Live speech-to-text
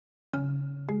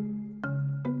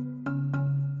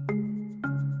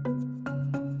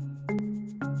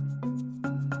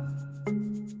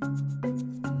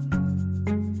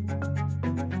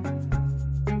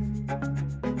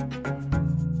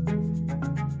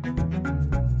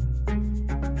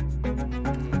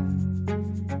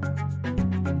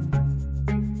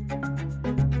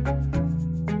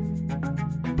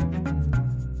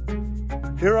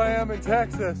Here I am in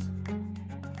Texas.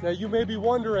 Now you may be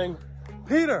wondering,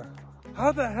 Peter,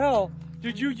 how the hell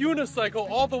did you unicycle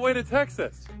all the way to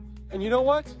Texas? And you know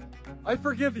what? I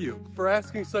forgive you for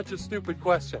asking such a stupid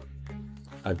question.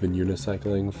 I've been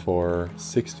unicycling for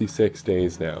 66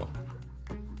 days now.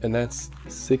 And that's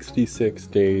 66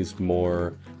 days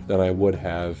more than I would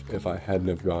have if I hadn't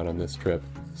have gone on this trip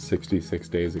 66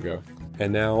 days ago.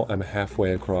 And now I'm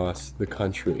halfway across the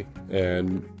country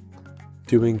and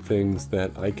doing things that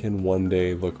I can one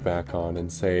day look back on and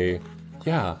say,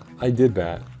 yeah, I did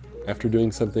that. After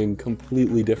doing something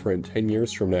completely different 10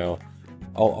 years from now,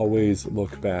 I'll always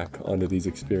look back onto these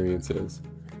experiences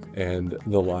and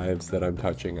the lives that I'm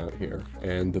touching out here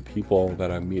and the people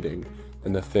that I'm meeting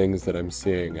and the things that I'm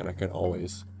seeing, and I can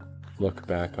always look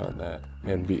back on that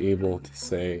and be able to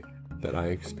say that I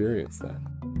experienced that.